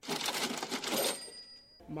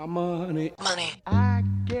My money. Money. I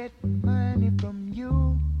get money from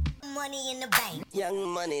you. Money in the bank. Young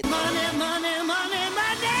money. Money, money, money,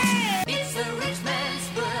 money. It's a rich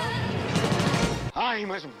man's world.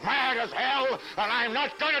 I'm as mad as hell, and I'm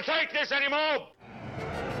not going to take this anymore.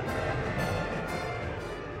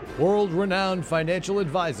 World-renowned financial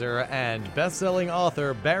advisor and best-selling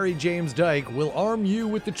author Barry James Dyke will arm you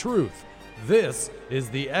with the truth. This is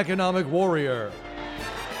The Economic Warrior.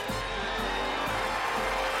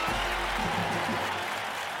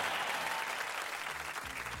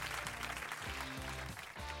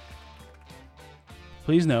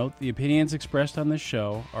 Please note, the opinions expressed on this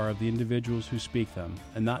show are of the individuals who speak them,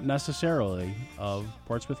 and not necessarily of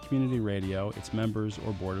Portsmouth Community Radio, its members,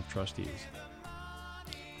 or Board of Trustees.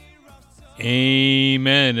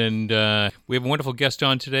 Amen. And we have a wonderful guest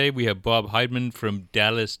on today. We have Bob Hydeman from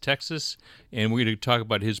Dallas, Texas, and we're going to talk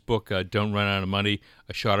about his book, Don't Run Out of Money,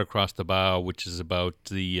 A Shot Across the Bow, which is about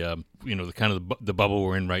the the kind of the bubble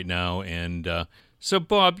we're in right now. And so,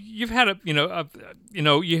 Bob, you've had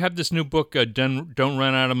you have this new book, Don't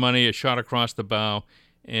Run Out of Money, A Shot Across the Bow,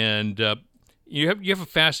 and you have a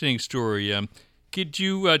fascinating story. Could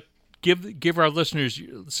you give our listeners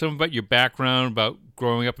some about your background, about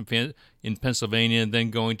growing up in Pennsylvania and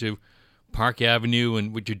then going to Park Avenue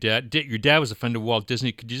and with your dad? Your dad was a friend of Walt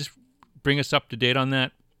Disney. Could you just bring us up to date on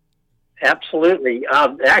that? Absolutely.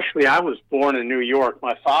 Actually, I was born in New York.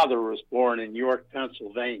 My father was born in York,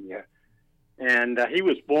 Pennsylvania, and he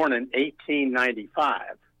was born in 1895.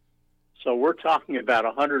 So we're talking about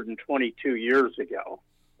 122 years ago.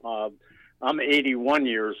 I'm 81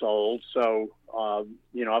 years old, so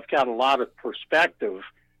I've got a lot of perspective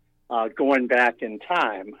going back in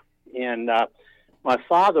time. And my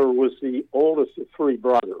father was the oldest of three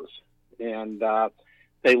brothers, and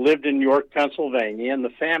they lived in York, Pennsylvania, and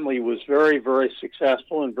the family was very, very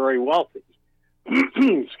successful and very wealthy.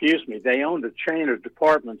 Excuse me. They owned a chain of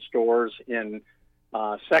department stores in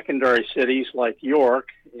secondary cities like York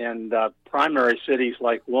and primary cities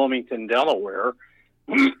like Wilmington, Delaware.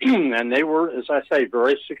 And they were, as I say,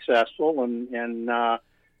 very successful, and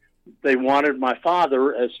they wanted my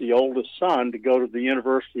father, as the oldest son, to go to the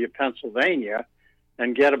University of Pennsylvania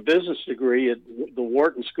and get a business degree at the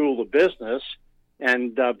Wharton School of Business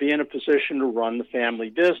and be in a position to run the family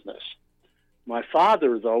business. My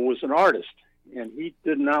father, though, was an artist, and he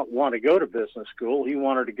did not want to go to business school. He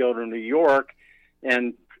wanted to go to New York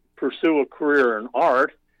and pursue a career in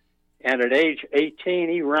art, and at age 18,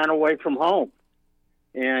 he ran away from home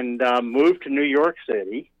and moved to New York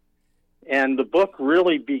City. And the book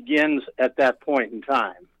really begins at that point in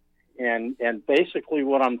time. And basically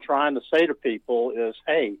what I'm trying to say to people is,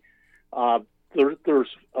 hey, there's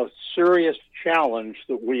a serious challenge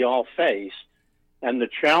that we all face, and the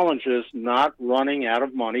challenge is not running out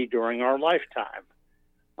of money during our lifetime.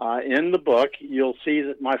 In the book, you'll see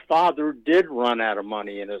that my father did run out of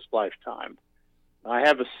money in his lifetime. I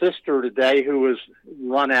have a sister today who has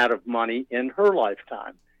run out of money in her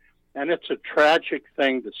lifetime, and it's a tragic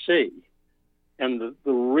thing to see. And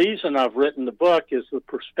the reason I've written the book is the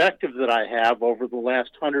perspective that I have over the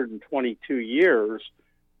last 122 years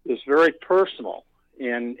is very personal,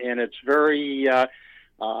 and it's very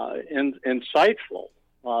insightful.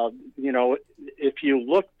 If you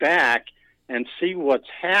look back and see what's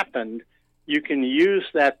happened, you can use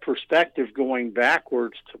that perspective going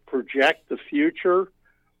backwards to project the future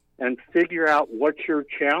and figure out what your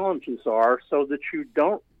challenges are so that you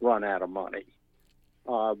don't run out of money.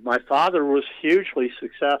 My father was hugely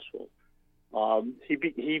successful. He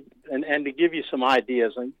to give you some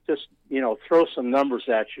ideas and just throw some numbers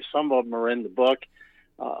at you. Some of them are in the book,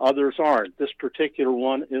 others aren't. This particular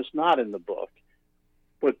one is not in the book.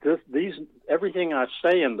 But everything I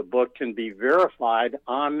say in the book can be verified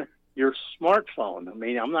on your smartphone. I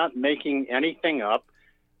mean, I'm not making anything up.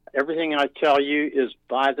 Everything I tell you is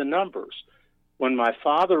by the numbers. When my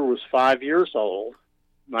father was 5 years old,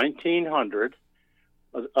 1900,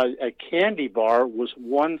 a candy bar was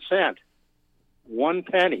 1 cent, 1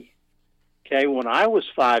 penny. Okay, when I was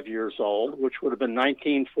 5 years old, which would have been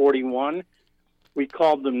 1941, we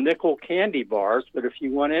called them nickel candy bars, but if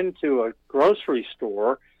you went into a grocery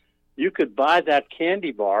store, you could buy that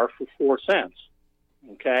candy bar for 4 cents.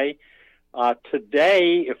 Okay?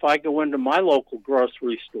 Today, if I go into my local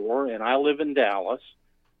grocery store, and I live in Dallas,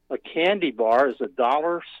 a candy bar is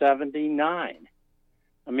 $1.79.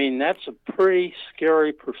 I mean, that's a pretty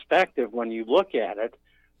scary perspective when you look at it.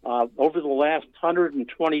 Over the last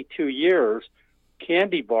 122 years,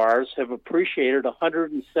 candy bars have appreciated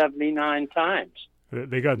 179 times.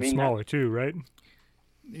 They got smaller too, right?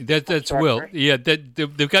 That's Will. Yeah,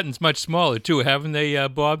 they've gotten much smaller too, haven't they,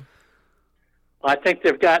 Bob? I think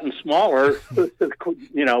they've gotten smaller, but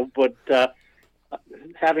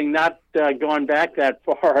having not gone back that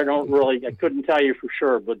far, I couldn't tell you for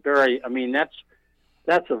sure. But Barry, I mean,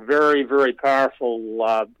 that's a very, very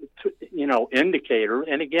powerful, indicator.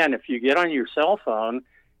 And again, if you get on your cell phone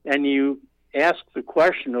and you ask the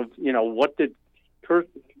question of, what did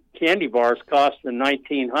candy bars cost in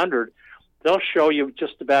 1900, they'll show you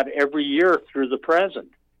just about every year through the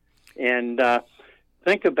present. And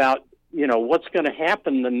think about, what's going to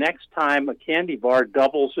happen the next time a candy bar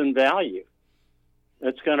doubles in value.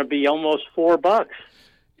 It's going to be almost $4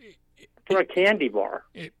 for a candy bar.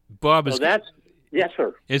 Bob, yes,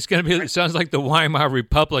 sir. It's going to be. It sounds like the Weimar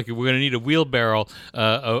Republic. We're going to need a wheelbarrow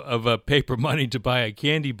of paper money to buy a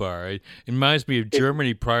candy bar. It reminds me of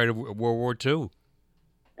Germany prior to World War II.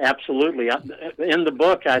 Absolutely. In the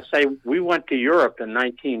book, I say we went to Europe in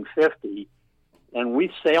 1950, and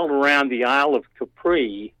we sailed around the Isle of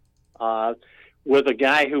Capri with a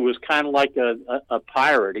guy who was kind of like a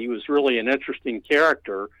pirate. He was really an interesting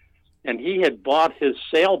character, and he had bought his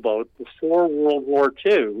sailboat before World War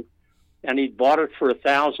II, and he'd bought it for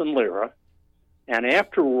 1,000 lira. And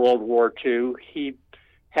after World War II, he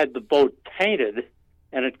had the boat painted,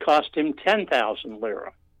 and it cost him 10,000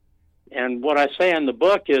 lira. And what I say in the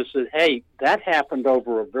book is that, hey, that happened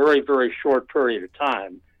over a very, very short period of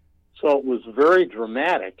time. So it was very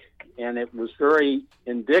dramatic, and it was very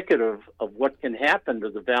indicative of what can happen to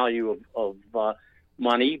the value of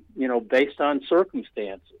money, based on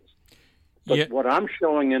circumstances. But what I'm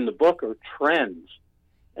showing in the book are trends.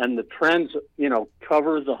 And the trends,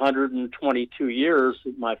 cover the 122 years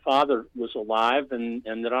that my father was alive and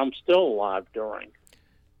that I'm still alive during.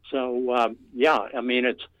 So,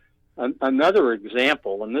 it's another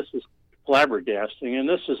example, and this is flabbergasting, and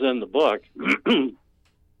this is in the book.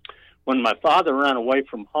 When my father ran away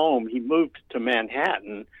from home, he moved to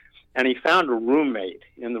Manhattan, and he found a roommate.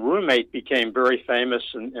 And the roommate became very famous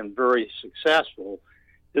and very successful.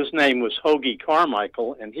 His name was Hoagie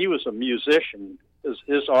Carmichael, and he was a musician.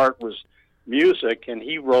 His art was music, and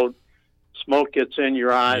he wrote "Smoke Gets in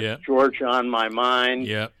Your Eyes," "Georgia on My Mind,"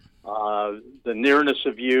 "The Nearness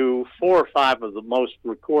of You," 4 or 5 of the most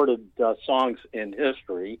recorded songs in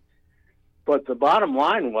history. But the bottom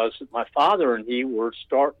line was that my father and he were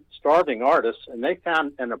starving artists, and they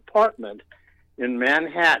found an apartment in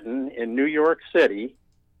Manhattan in New York City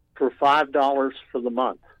for $5 for the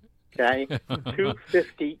month. Okay,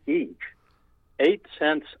 $2.50 each, 8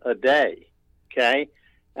 cents a day. Okay,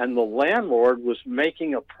 and the landlord was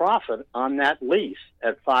making a profit on that lease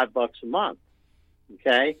at $5 a month.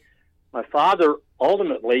 Okay, my father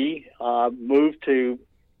ultimately moved to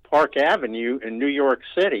Park Avenue in New York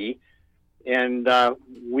City, and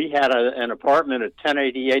we had an apartment at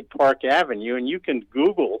 1088 Park Avenue, and you can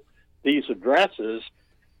Google these addresses,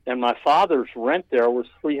 and my father's rent there was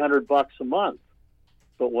 $300 a month.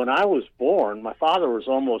 But when I was born, my father was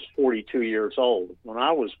almost 42 years old. When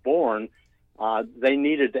I was born, they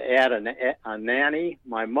needed to add a nanny.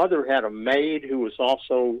 My mother had a maid who was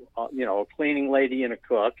also, a cleaning lady and a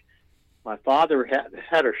cook. My father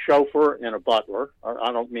had a chauffeur and a butler.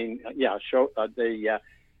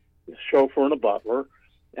 The chauffeur and a butler.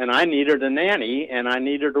 And I needed a nanny, and I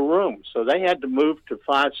needed a room. So they had to move to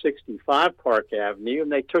 565 Park Avenue,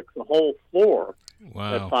 and they took the whole floor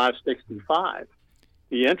at 565.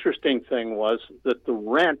 The interesting thing was that the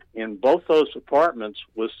rent in both those apartments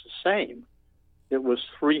was the same. It was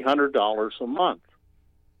 $300 a month.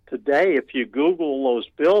 Today, if you Google those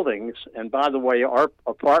buildings, and by the way, our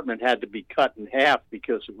apartment had to be cut in half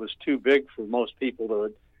because it was too big for most people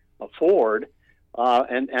to afford,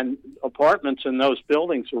 and apartments in those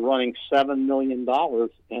buildings are running $7 million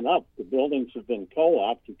and up. The buildings have been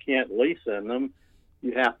co-opted. You can't lease in them.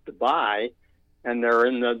 You have to buy, and they're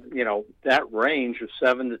in the, that range of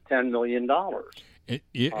 $7 to $10 million.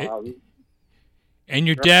 And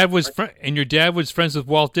your dad was friends with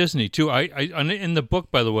Walt Disney too. I in the book,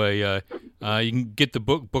 by the way, you can get the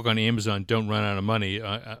book on Amazon. Don't Run Out of Money.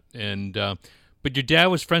 But your dad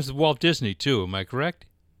was friends with Walt Disney too. Am I correct?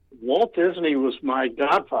 Walt Disney was my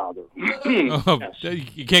godfather. Yes.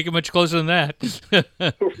 You can't get much closer than that.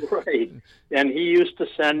 Right. And he used to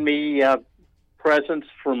send me presents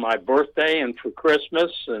for my birthday and for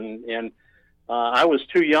Christmas, and I was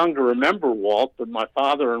too young to remember Walt, but my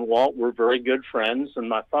father and Walt were very good friends, and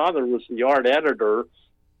my father was the art editor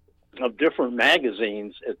of different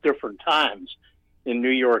magazines at different times in New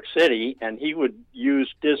York City, and he would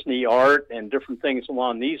use Disney art and different things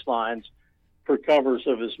along these lines for covers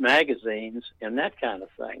of his magazines and that kind of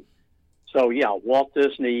thing. So, yeah, Walt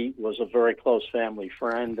Disney was a very close family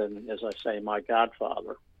friend and, as I say, my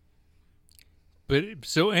godfather. But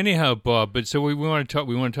so anyhow, Bob. But so we want to talk.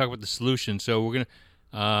 We want to talk about the solution. So we're gonna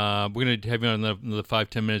have you on another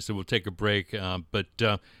 5-10 minutes. Then we'll take a break. And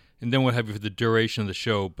then we'll have you for the duration of the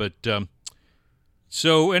show. But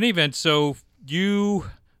so in any event, so you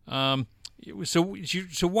so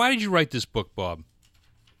why did you write this book, Bob?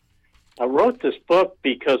 I wrote this book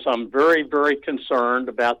because I'm very, very concerned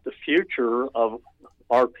about the future of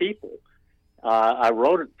our people. I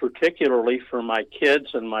wrote it particularly for my kids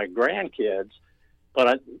and my grandkids,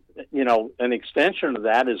 but an extension of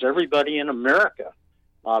that is everybody in America.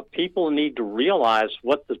 People need to realize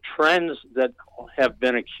what the trends that have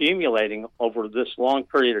been accumulating over this long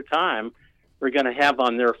period of time are going to have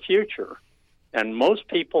on their future. And most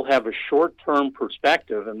people have a short-term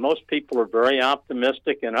perspective, and most people are very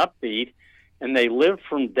optimistic and upbeat, and they live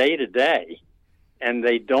from day to day, and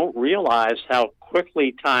they don't realize how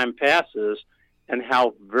quickly time passes and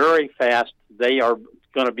how very fast they are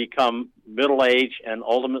going to become middle-aged and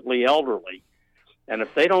ultimately elderly. And if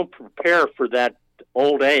they don't prepare for that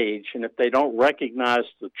old age, and if they don't recognize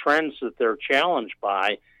the trends that they're challenged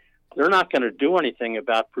by, they're not going to do anything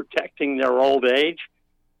about protecting their old age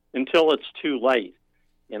until it's too late.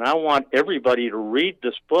 And I want everybody to read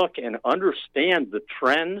this book and understand the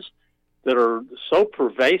trends that are so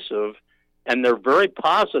pervasive, and they're very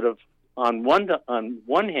positive on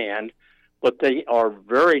one hand, but they are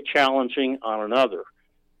very challenging on another.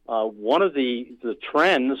 One of the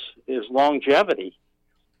trends is longevity,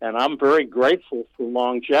 and I'm very grateful for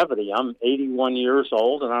longevity. I'm 81 years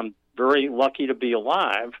old, and I'm very lucky to be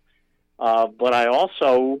alive. But I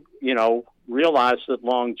also, realize that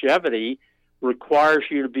longevity requires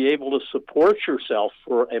you to be able to support yourself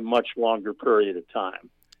for a much longer period of time.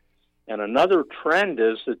 And another trend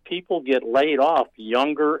is that people get laid off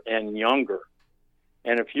younger and younger.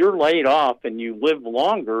 And if you're laid off and you live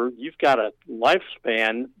longer, you've got a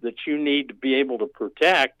lifespan that you need to be able to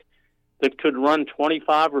protect that could run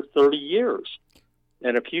 25 or 30 years.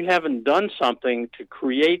 And if you haven't done something to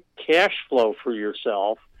create cash flow for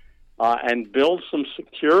yourself and build some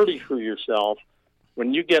security for yourself,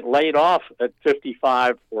 when you get laid off at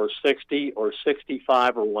 55 or 60 or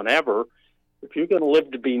 65 or whenever, if you're going to live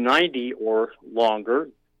to be 90 or longer,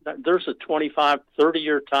 there's a 25,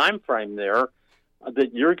 30-year time frame there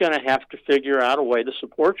that you're going to have to figure out a way to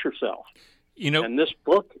support yourself. And this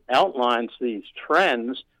book outlines these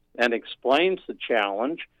trends and explains the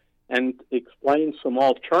challenge and explains some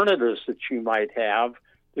alternatives that you might have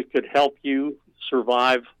that could help you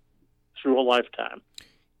survive through a lifetime.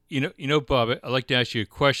 Bob, I'd like to ask you a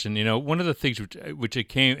question. One of the things which it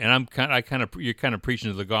came, and you're kind of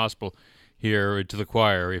preaching to the gospel here, to the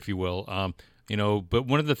choir, if you will. But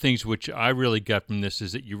one of the things which I really got from this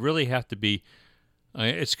is that you really have to be.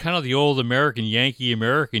 It's kind of the old American, Yankee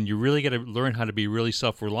American. You really got to learn how to be really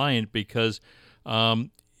self-reliant because,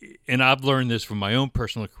 and I've learned this from my own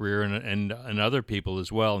personal career and other people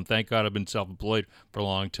as well. And thank God I've been self-employed for a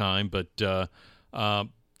long time. But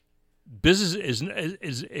business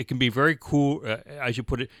is it can be very cool. I should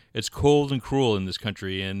put it. It's cold and cruel in this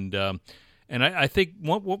country, and I think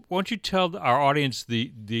why don't you tell our audience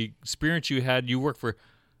the experience you had? You worked for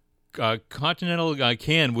Continental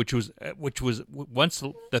Can, which was once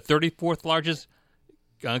the 34th largest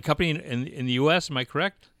company in the U.S. Am I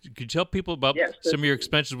correct? Could you tell people about some of your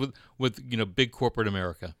expenses with big corporate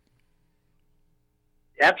America?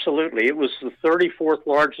 Absolutely. It was the 34th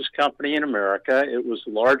largest company in America. It was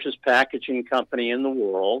the largest packaging company in the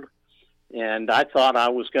world. And I thought I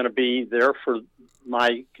was going to be there for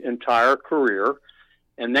my entire career.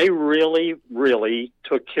 And they really, really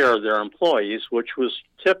took care of their employees, which was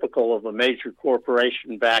typical of a major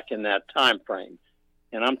corporation back in that time frame.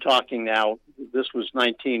 And I'm talking now, this was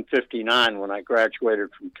 1959 when I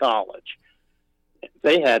graduated from college.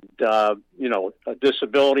 They had, a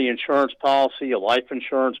disability insurance policy, a life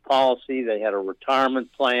insurance policy. They had a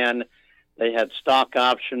retirement plan. They had stock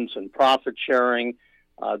options and profit sharing.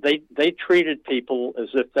 They treated people as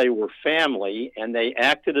if they were family, and they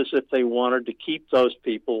acted as if they wanted to keep those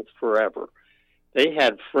people forever. They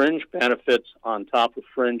had fringe benefits on top of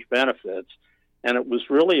fringe benefits, and it was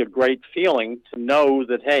really a great feeling to know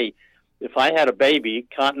that, hey, if I had a baby,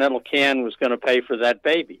 Continental Can was going to pay for that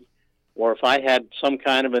baby. Or if I had some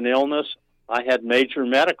kind of an illness, I had major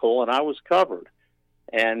medical and I was covered.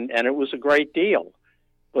 And it was a great deal.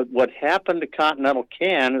 But what happened to Continental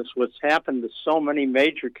Can is what's happened to so many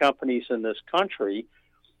major companies in this country.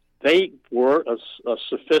 They were a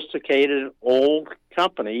sophisticated old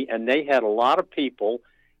company, and they had a lot of people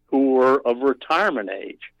who were of retirement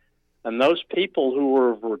age. And those people who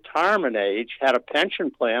were of retirement age had a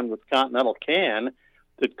pension plan with Continental Can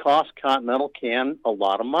that cost Continental Can a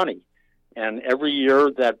lot of money. And every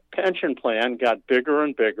year that pension plan got bigger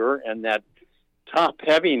and bigger, and that top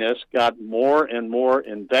heaviness got more and more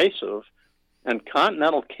invasive. And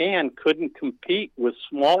Continental Can couldn't compete with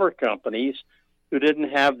smaller companies who didn't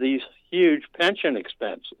have these huge pension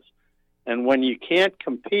expenses. And when you can't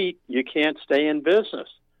compete, you can't stay in business.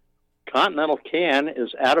 Continental Can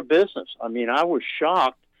is out of business. I mean, I was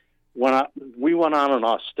shocked when we went on an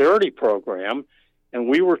austerity program, and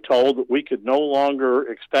we were told that we could no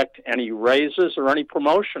longer expect any raises or any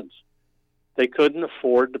promotions. They couldn't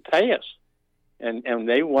afford to pay us, and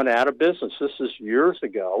they went out of business. This is years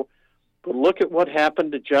ago. But look at what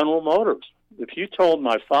happened to General Motors. If you told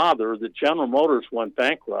my father that General Motors went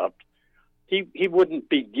bankrupt, he wouldn't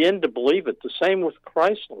begin to believe it. The same with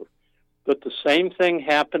Chrysler. But the same thing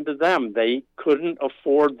happened to them. They couldn't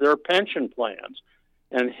afford their pension plans.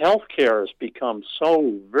 And health care has become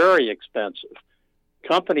so very expensive.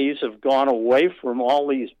 Companies have gone away from all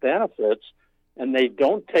these benefits, and they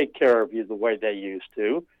don't take care of you the way they used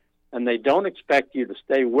to. And they don't expect you to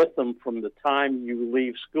stay with them from the time you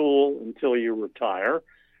leave school until you retire.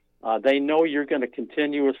 They know you're going to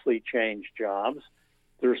continuously change jobs.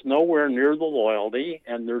 There's nowhere near the loyalty,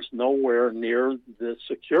 and there's nowhere near the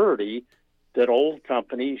security that old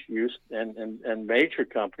companies used and major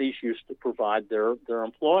companies used to provide their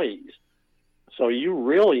employees. So you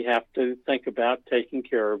really have to think about taking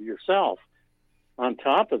care of yourself. On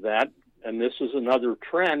top of that, and this is another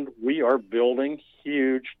trend, we are building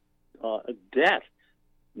huge debt,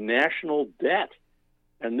 national debt.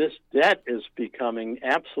 And this debt is becoming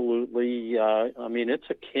absolutely, it's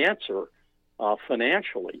a cancer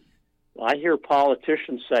financially. I hear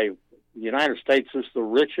politicians say the United States is the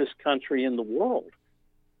richest country in the world.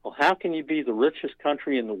 Well, how can you be the richest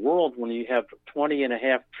country in the world when you have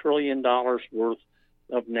 $20.5 trillion worth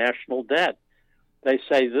of national debt? They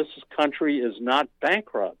say this country is not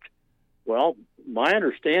bankrupt. Well, my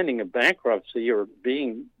understanding of bankruptcy or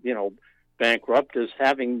being, bankrupt is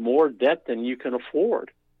having more debt than you can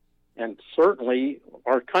afford. And certainly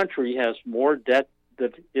our country has more debt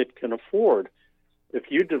than it can afford. If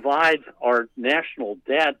you divide our national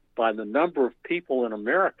debt by the number of people in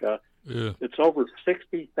America, it's over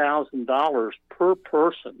 $60,000 per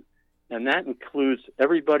person. And that includes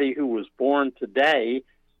everybody who was born today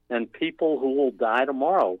and people who will die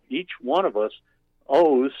tomorrow. Each one of us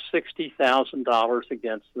owes $60,000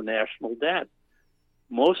 against the national debt.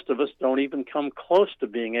 Most of us don't even come close to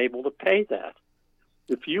being able to pay that.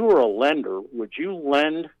 If you were a lender, would you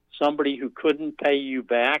lend somebody who couldn't pay you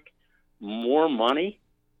back more money?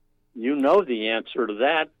 You know the answer to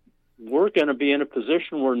that. We're going to be in a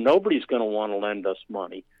position where nobody's going to want to lend us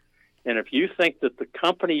money. And if you think that the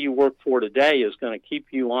company you work for today is going to keep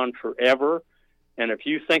you on forever, and if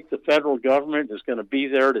you think the federal government is going to be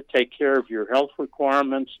there to take care of your health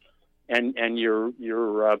requirements and your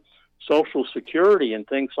Social Security and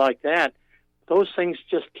things like that, those things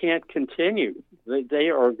just can't continue. They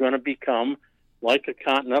are going to become like a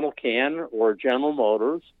Continental Can or General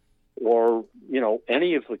Motors or,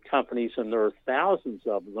 any of the companies, and there are thousands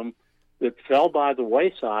of them, that fell by the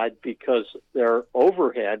wayside because their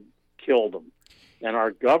overhead killed them. And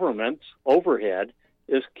our government's overhead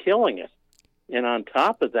is killing it. And on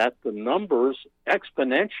top of that, the numbers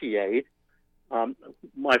exponentiate.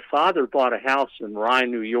 My father bought a house in Rye,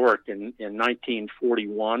 New York in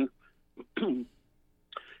 1941.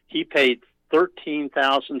 He paid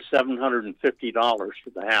 $13,750 for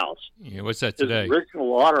the house. Yeah, what's that today? His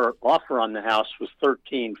original offer on the house was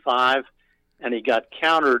 $13,500, and he got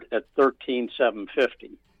countered at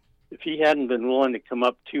 $13,750. If he hadn't been willing to come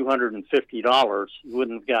up $250, he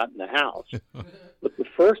wouldn't have gotten the house. But the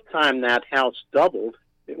first time that house doubled,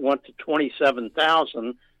 it went to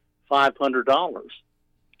 $27,500.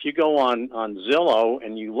 If you go on Zillow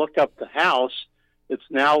and you look up the house, it's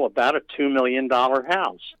now about a $2 million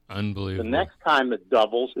house. Unbelievable. The next time it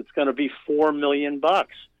doubles, it's going to be $4 million,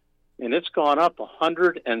 and it's gone up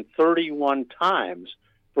 131 times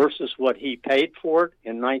versus what he paid for it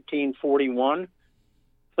in 1941.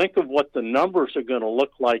 Think of what the numbers are going to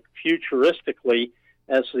look like futuristically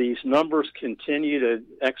as these numbers continue to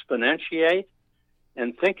exponentiate,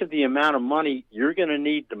 and think of the amount of money you're going to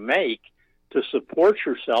need to make to support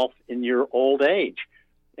yourself in your old age.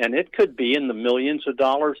 And it could be in the millions of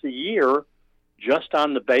dollars a year just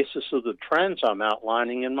on the basis of the trends I'm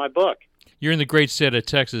outlining in my book. You're in the great state of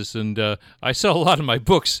Texas, and I sell a lot of my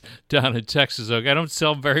books down in Texas. I don't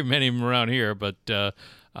sell very many of them around here, but but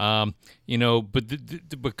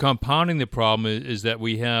compounding the problem is that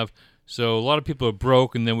we have, so a lot of people are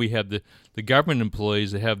broke, and then we have the government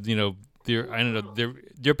employees that have their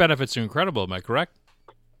benefits are incredible. Am I correct?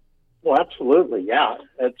 Well, absolutely, yeah.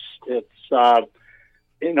 It's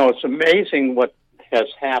it's amazing what has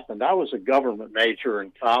happened. I was a government major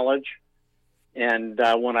in college, and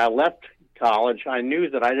when I left college, I knew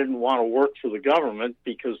that I didn't want to work for the government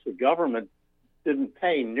because the government didn't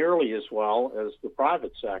pay nearly as well as the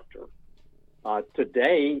private sector.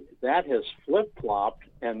 Today, that has flip-flopped,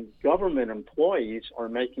 and government employees are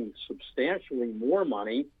making substantially more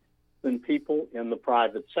money than people in the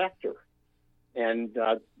private sector. And,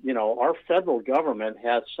 our federal government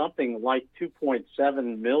has something like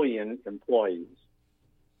 2.7 million employees.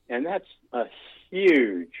 And that's a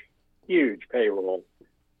huge, huge payroll.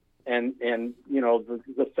 And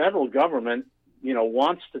the federal government,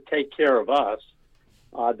 wants to take care of us.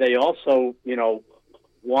 They also,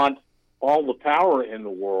 want all the power in the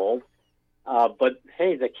world. But,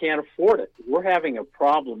 hey, they can't afford it. We're having a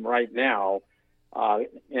problem right now,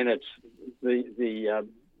 and it's the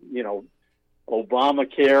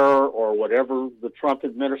Obamacare or whatever the Trump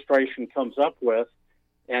administration comes up with,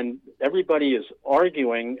 and everybody is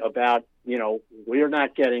arguing about, we're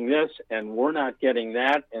not getting this, and we're not getting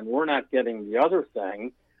that, and we're not getting the other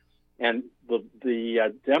thing, and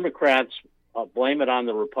the Democrats blame it on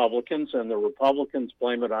the Republicans, and the Republicans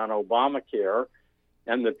blame it on Obamacare,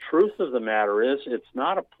 and the truth of the matter is it's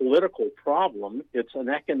not a political problem, it's an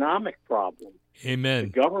economic problem. Amen. The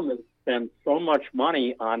government spends so much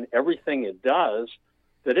money on everything it does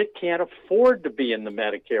that it can't afford to be in the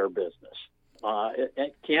Medicare business.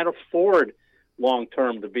 It can't afford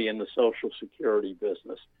long-term to be in the Social Security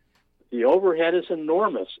business. The overhead is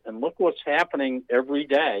enormous, and look what's happening every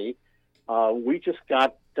day. We just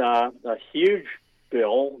got a huge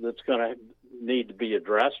bill that's going to need to be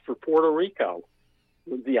addressed for Puerto Rico.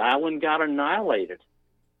 The island got annihilated.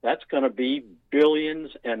 That's going to be billions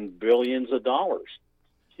and billions of dollars.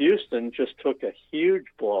 Houston just took a huge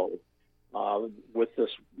blow with this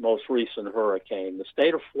most recent hurricane. The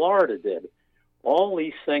state of Florida did. All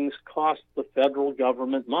these things cost the federal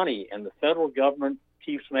government money, and the federal government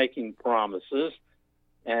keeps making promises,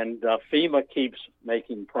 and FEMA keeps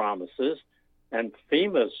making promises, and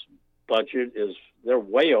FEMA's budget they're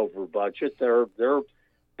way over budget. They're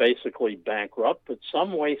basically bankrupt, but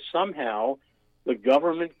some way, somehow, the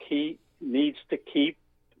government needs to keep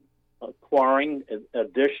acquiring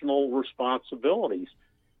additional responsibilities.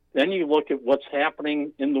 Then you look at what's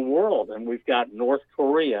happening in the world, and we've got North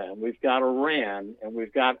Korea, and we've got Iran, and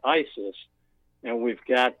we've got ISIS, and we've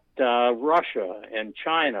got Russia and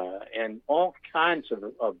China, and all kinds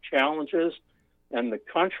of challenges, and the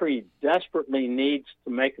country desperately needs to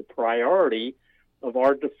make a priority of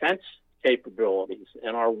our defense capabilities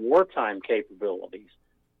and our wartime capabilities.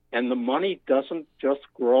 And the money doesn't just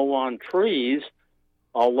grow on trees,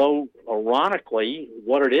 although, ironically,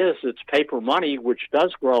 what it is, it's paper money, which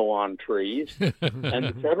does grow on trees, and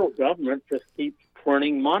the federal government just keeps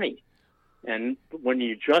printing money. And when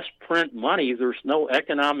you just print money, there's no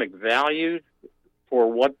economic value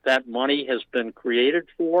for what that money has been created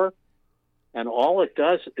for, and all it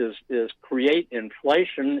does is create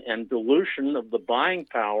inflation and dilution of the buying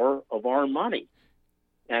power of our money.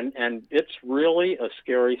 And it's really a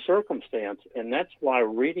scary circumstance, and that's why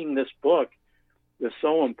reading this book is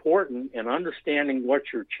so important, and understanding what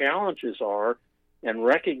your challenges are and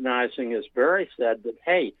recognizing, as Barry said, that,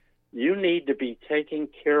 hey, you need to be taking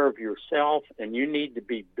care of yourself, and you need to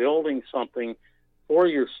be building something for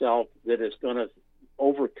yourself that is going to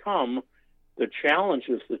overcome the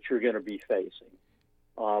challenges that you're going to be facing.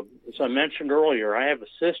 As I mentioned earlier, I have a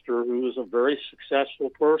sister who is a very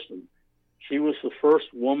successful person. She was the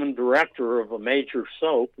first woman director of a major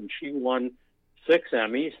soap, and she won 6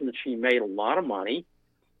 Emmys, and she made a lot of money,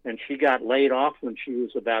 and she got laid off when she was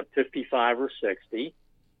about 55 or 60,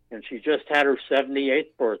 and she just had her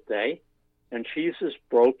 78th birthday, and she's as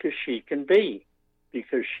broke as she can be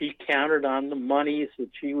because she counted on the monies that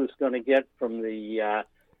she was going to get from the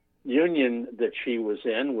union that she was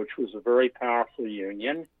in, which was a very powerful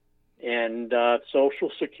union, and Social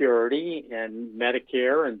Security and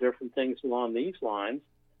Medicare and different things along these lines.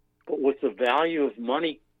 But with the value of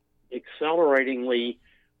money acceleratingly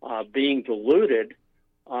being diluted,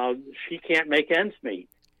 she can't make ends meet.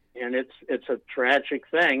 And it's a tragic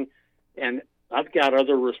thing. And I've got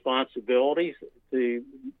other responsibilities to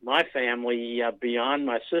my family beyond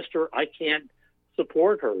my sister. I can't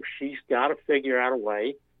support her. She's got to figure out a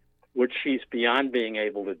way, which she's beyond being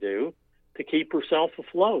able to do, to keep herself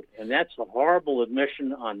afloat. And that's a horrible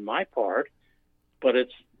admission on my part, but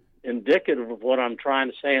it's indicative of what I'm trying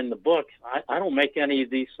to say in the book. I don't make any of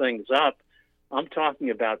these things up. I'm talking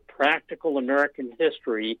about practical American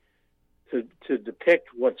history to depict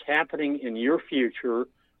what's happening in your future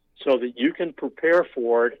so that you can prepare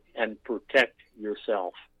for it and protect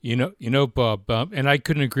yourself. Bob, and I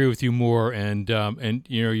couldn't agree with you more. And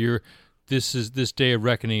this day of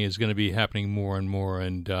reckoning is going to be happening more and more.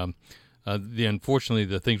 And unfortunately,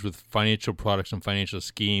 the things with financial products and financial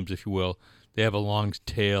schemes, if you will, they have a long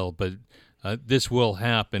tail. But this will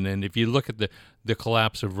happen. And if you look at the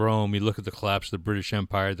collapse of Rome, you look at the collapse of the British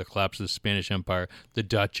Empire, the collapse of the Spanish Empire, the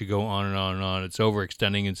Dutch, you go on and on and on. It's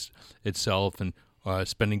overextending itself and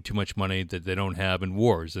spending too much money that they don't have in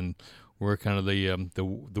wars. And we're kind of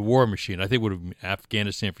the war machine. I think it would have been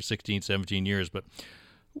Afghanistan for 16, 17 years. But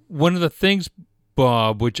one of the things,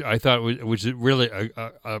 Bob, which I thought was really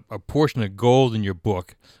a portion of gold in your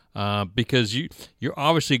book, because you're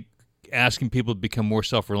obviously asking people to become more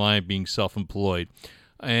self-reliant, being self-employed.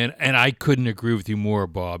 And I couldn't agree with you more,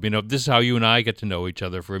 Bob. This is how you and I get to know each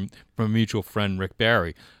other from a mutual friend, Rick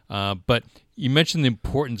Barry. But you mentioned the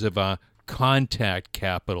importance of contact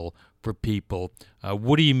capital for people.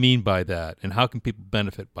 What do you mean by that, and how can people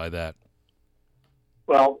benefit by that?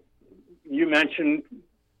 Well, you mentioned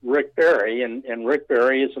Rick Barry, and Rick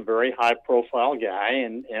Barry is a very high-profile guy,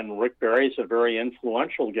 and Rick Barry is a very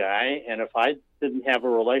influential guy, and if I didn't have a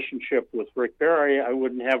relationship with Rick Barry, I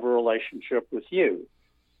wouldn't have a relationship with you.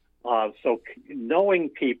 So knowing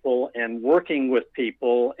people and working with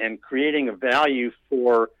people and creating a value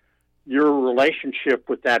for your relationship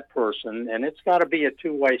with that person, and it's got to be a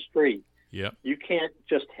two-way street. Yep. You can't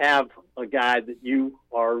just have a guy that you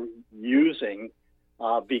are using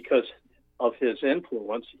because of his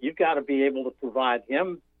influence. You've got to be able to provide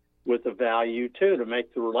him with a value, too, to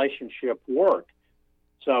make the relationship work.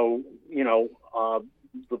 So,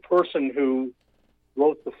 the person who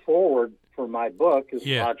wrote the foreword for my book is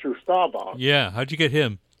Roger Staubach. Yeah, how'd you get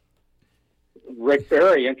him? Rick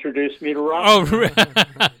Barry introduced me to Roger.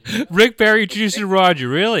 Oh, Rick Barry introduced you to Roger,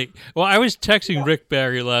 really? Well, I was texting Rick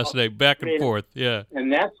Barry last night, back and forth, yeah.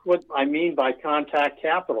 And that's what I mean by contact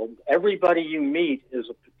capital. Everybody you meet is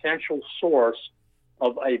a potential source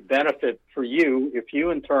of a benefit for you if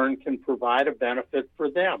you, in turn, can provide a benefit for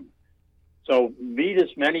them. So meet as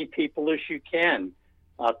many people as you can.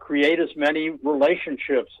 Create as many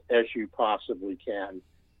relationships as you possibly can.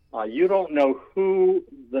 You don't know who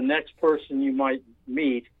the next person you might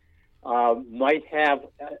meet might have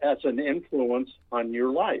as an influence on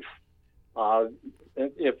your life.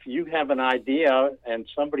 If you have an idea and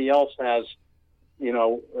somebody else has,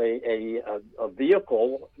 a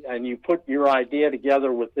vehicle, and you put your idea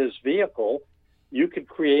together with this vehicle, you could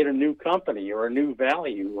create a new company or a new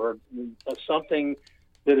value or something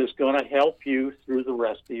that is going to help you through the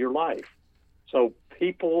rest of your life. So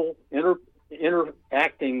people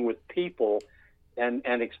interacting with people and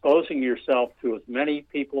exposing yourself to as many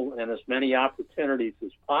people and as many opportunities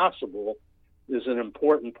as possible is an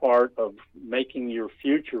important part of making your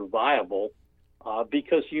future viable,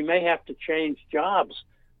 because you may have to change jobs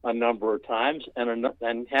a number of times,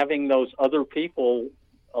 and having those other people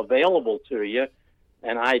available to you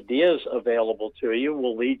and ideas available to you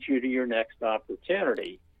will lead you to your next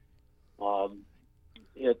opportunity.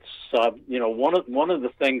 It's one of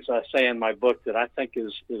the things I say in my book that I think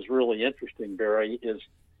is really interesting, Barry, is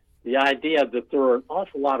the idea that there are an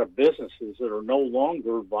awful lot of businesses that are no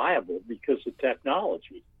longer viable because of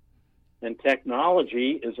technology. And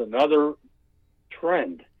technology is another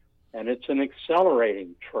trend, and it's an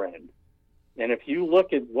accelerating trend. And if you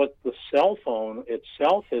look at what the cell phone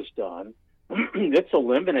itself has done, it's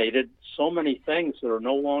eliminated so many things that are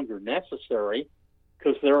no longer necessary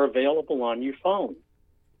because they're available on your phone.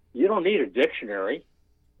 You don't need a dictionary.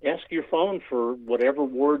 Ask your phone for whatever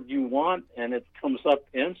word you want, and it comes up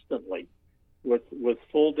instantly with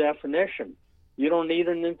full definition. You don't need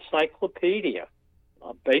an encyclopedia.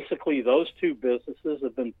 Basically, those two businesses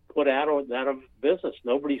have been put out of business.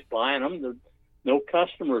 Nobody's buying them. There are no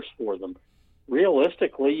customers for them.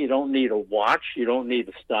 Realistically, you don't need a watch. You don't need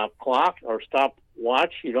a stopwatch.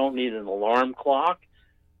 You don't need an alarm clock.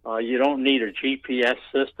 You don't need a GPS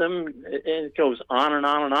system. It goes on and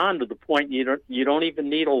on and on to the point you don't even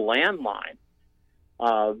need a landline.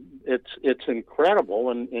 It's incredible,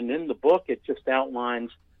 and in the book it just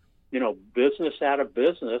outlines, business out of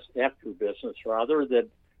business after business rather that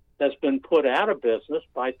has been put out of business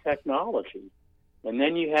by technology. And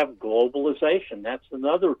then you have globalization. That's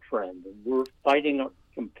another trend, and we're fighting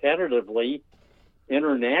competitively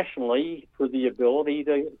internationally for the ability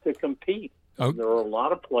to compete. Oh. There are a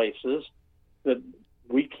lot of places that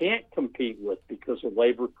we can't compete with because of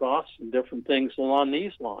labor costs and different things along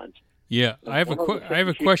these lines. Yeah, I have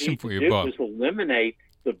a question for you, Bob. Is eliminate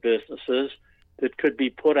the businesses that could be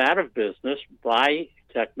put out of business by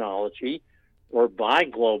technology or by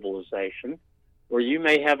globalization, or you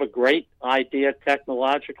may have a great idea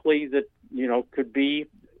technologically that could be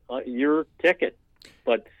your ticket.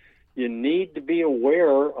 But you need to be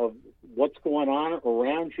aware of what's going on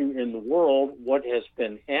around you in the world, what has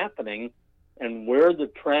been happening, and where the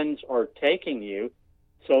trends are taking you,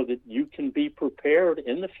 so that you can be prepared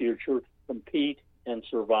in the future to compete and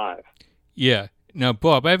survive. Yeah. Now,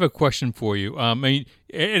 Bob, I have a question for you.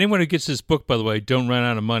 Anyone who gets this book, by the way, Don't Run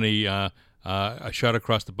Out of Money, A Shot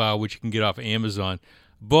Across the Bow, which you can get off Amazon.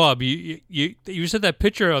 Bob, you said that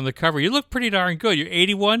picture on the cover. You look pretty darn good. You're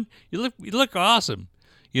 81. You look awesome.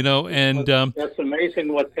 And that's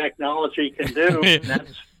amazing what technology can do. And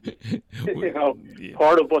that's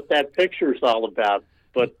part of what that picture is all about.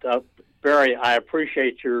 But Barry, I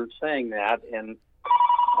appreciate your saying that, and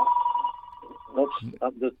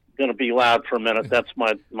I'm just going to be loud for a minute. That's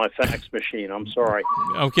my fax machine. I'm sorry.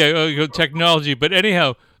 Okay, technology. But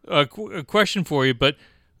anyhow, a question for you.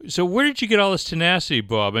 So where did you get all this tenacity,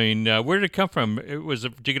 Bob? I mean, where did it come from? Did you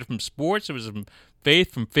get it from sports? It was from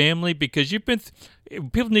faith, from family? Because you've been,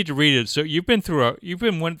 people need to read it. So you've been through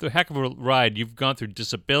a heck of a ride. You've gone through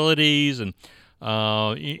disabilities, and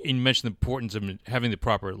you mentioned the importance of having the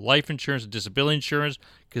proper life insurance and disability insurance,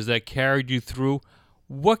 because that carried you through.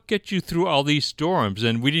 What gets you through all these storms?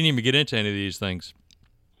 And we didn't even get into any of these things.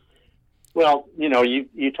 Well,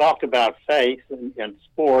 you talk about faith and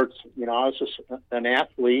sports. I was just an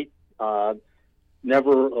athlete,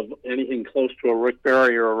 never of anything close to a Rick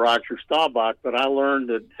Barry or a Roger Staubach, but I learned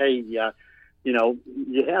that, hey,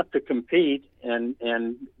 you have to compete,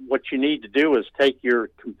 and what you need to do is take your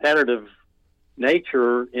competitive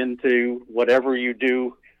nature into whatever you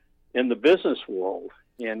do in the business world.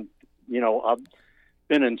 And, I've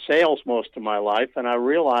been in sales most of my life, and I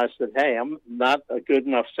realized that, hey, I'm not a good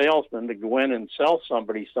enough salesman to go in and sell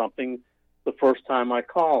somebody something the first time I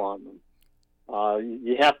call on them.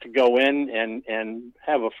 You have to go in and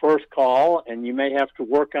have a first call, and you may have to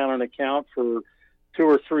work on an account for 2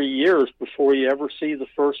 or 3 years before you ever see the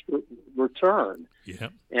first return. Yeah.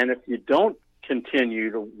 And if you don't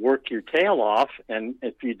continue to work your tail off, and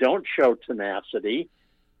if you don't show tenacity,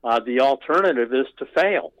 the alternative is to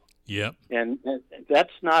fail. Yeah. And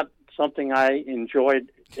that's not something I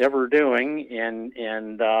enjoyed ever doing.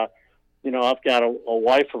 And I've got a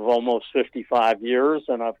wife of almost 55 years,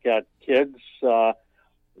 and I've got kids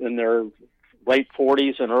in their late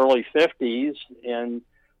 40s and early 50s. And,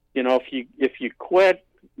 if you quit,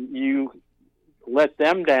 you let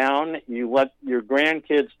them down, you let your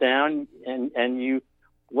grandkids down, and you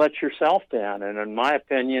let yourself down. And in my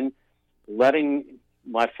opinion, letting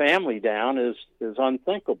my family down is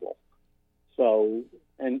unthinkable. So,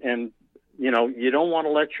 and you don't want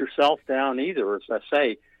to let yourself down either. As I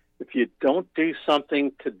say, if you don't do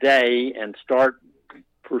something today and start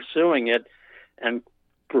pursuing it and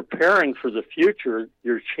preparing for the future,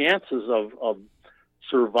 your chances of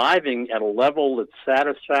surviving at a level that's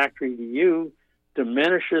satisfactory to you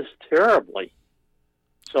diminishes terribly.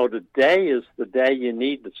 So today is the day you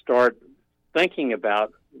need to start thinking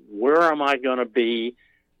about, where am I going to be,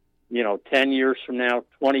 10 years from now,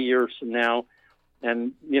 20 years from now,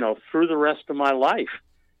 and, through the rest of my life.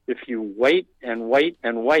 If you wait and wait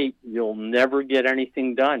and wait, you'll never get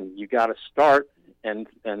anything done. You got to start and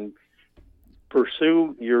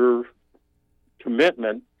pursue your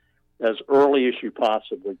commitment as early as you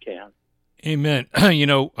possibly can. Amen.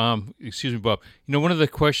 Excuse me, Bob. One of the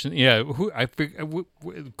questions,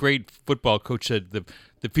 great football coach said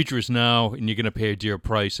the future is now, and you're going to pay a dear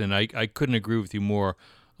price. And I couldn't agree with you more.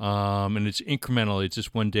 And it's incremental. It's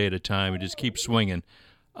just one day at a time. It just keeps swinging.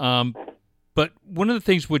 But one of the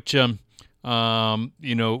things which, so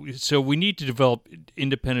we need to develop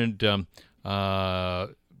independent, how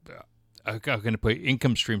can I put it,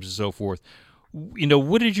 income streams and so forth.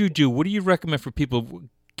 What did you do? What do you recommend for people?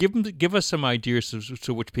 Give us some ideas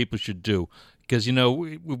to which people should do. Because,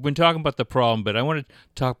 we've been talking about the problem, but I want to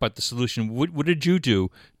talk about the solution. What did you do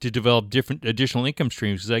to develop different additional income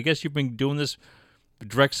streams? Because I guess you've been doing this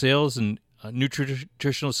direct sales and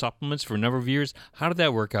nutritional supplements for a number of years. How did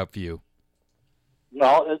that work out for you?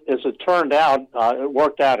 Well, as it turned out, it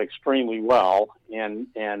worked out extremely well. And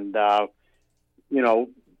in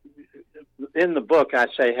the book, I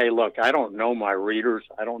say, hey, look, I don't know my readers.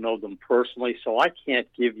 I don't know them personally, so I can't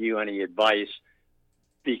give you any advice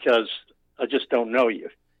because I just don't know you.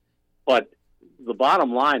 But the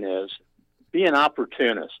bottom line is, be an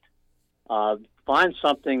opportunist. Find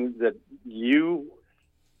something that you,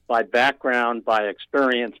 by background, by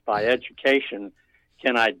experience, by education,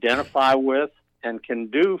 can identify with and can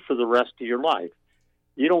do for the rest of your life.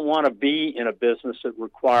 You don't want to be in a business that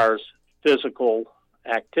requires physical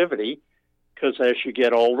activity, because as you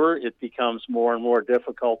get older, it becomes more and more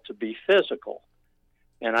difficult to be physical.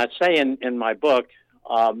 And I say in my book,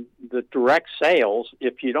 the direct sales,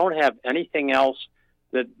 if you don't have anything else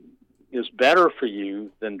that is better for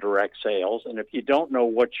you than direct sales, and if you don't know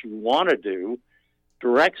what you want to do,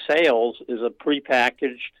 direct sales is a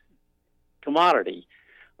prepackaged commodity.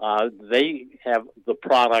 They have the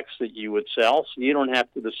products that you would sell, so you don't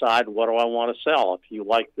have to decide, what do I want to sell? If you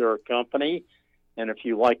like their company, and if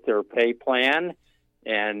you like their pay plan,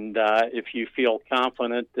 and if you feel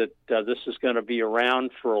confident that this is going to be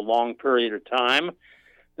around for a long period of time,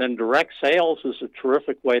 then direct sales is a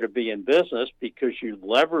terrific way to be in business, because you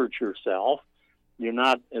leverage yourself.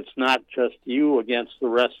 It's not just you against the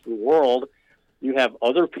rest of the world. You have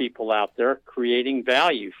other people out there creating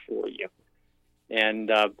value for you.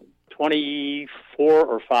 And 24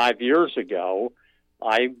 or 5 years ago,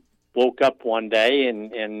 I woke up one day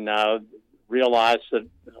and realized that,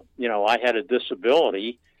 I had a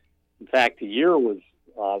disability. In fact, the year was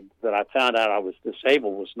that I found out I was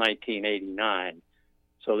disabled was 1989.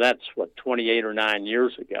 So that's, 28 or 9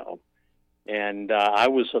 years ago. And I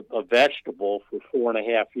was a vegetable for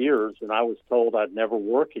 4.5 years, and I was told I'd never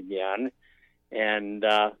work again. And,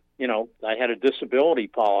 I had a disability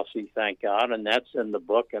policy, thank God, and that's in the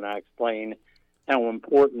book, and I explain how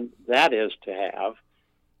important that is to have.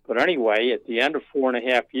 But anyway, at the end of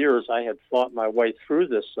 4.5 years, I had fought my way through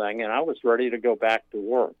this thing, and I was ready to go back to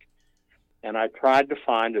work. And I tried to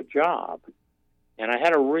find a job. And I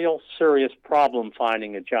had a real serious problem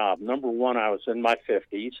finding a job. Number one, I was in my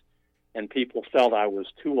 50s, and people felt I was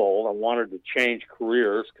too old. I wanted to change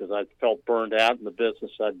careers because I felt burned out in the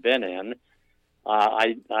business I'd been in.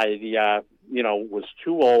 I was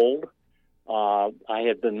too old. I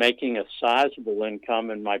had been making a sizable income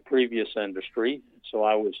in my previous industry, so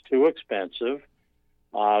I was too expensive.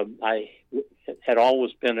 I had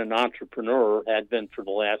always been an entrepreneur, had been for the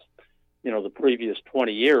last, the previous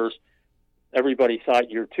 20 years. Everybody thought,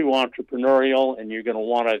 you're too entrepreneurial and you're going to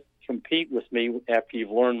want to compete with me after you've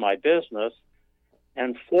learned my business.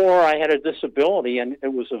 And 4, I had a disability, and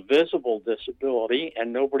it was a visible disability,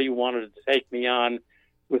 and nobody wanted to take me on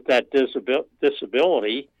with that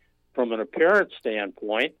disability from an appearance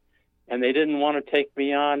standpoint, and they didn't want to take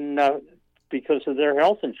me on because of their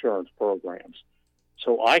health insurance programs.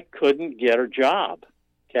 So I couldn't get a job,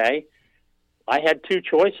 okay? I had 2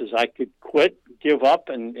 choices. I could quit, give up,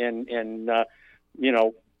 and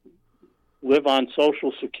live on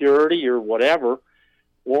Social Security or whatever,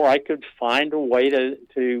 or I could find a way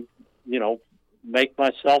to make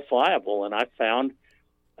myself viable. And I found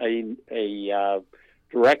a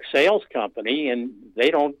direct sales company, and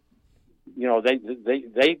they don't,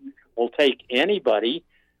 they will take anybody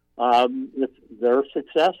if they're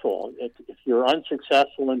successful. If you're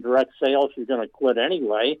unsuccessful in direct sales, you're going to quit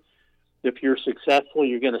anyway. If you're successful,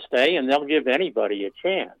 you're going to stay, and they'll give anybody a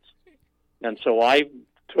chance. And so I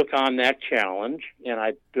took on that challenge, and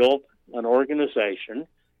I built an organization,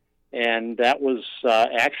 and that was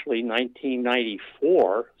actually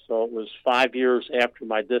 1994, so it was 5 years after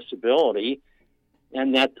my disability,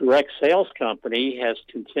 and that direct sales company has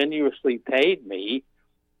continuously paid me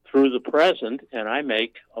through the present, and I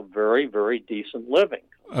make a very, very decent living.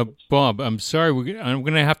 Bob, I'm sorry, I'm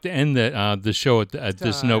going to have to end the show at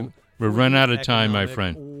this note. We're run out of time, my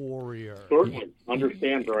friend. Warrior. Certainly.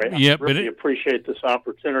 Understand, Ray. Yeah, I really appreciate this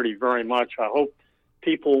opportunity very much. I hope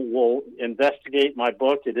people will investigate my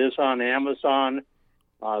book. It is on Amazon.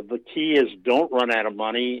 The key is don't run out of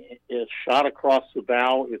money. It's shot across the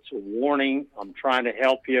bow. It's a warning. I'm trying to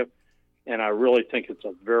help you, and I really think it's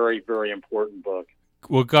a very, very important book.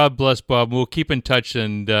 Well, God bless, Bob. We'll keep in touch,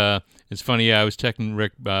 and it's funny, I was texting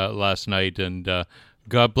Rick last night, and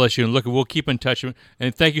God bless you. And look, we'll keep in touch, and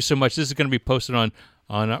thank you so much. This is going to be posted on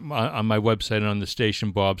my website and on the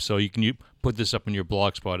station, Bob, so you can put this up in your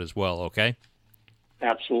blog spot as well, okay?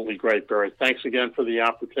 Absolutely great, Barry. Thanks again for the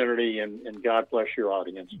opportunity, and God bless your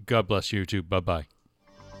audience. God bless you, too. Bye-bye.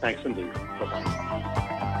 Thanks indeed. Bye-bye.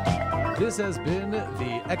 This has been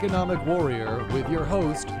The Economic Warrior with your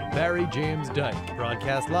host, Barry James Dyke.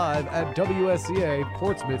 Broadcast live at WSCA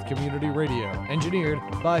Portsmouth Community Radio. Engineered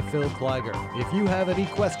by Phil Kleiger. If you have any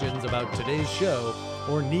questions about today's show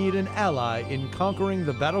or need an ally in conquering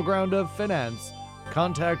the battleground of finance,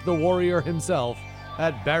 contact the warrior himself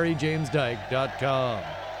at barrymjamesdyke.com.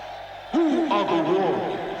 Who are the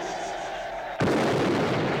warriors?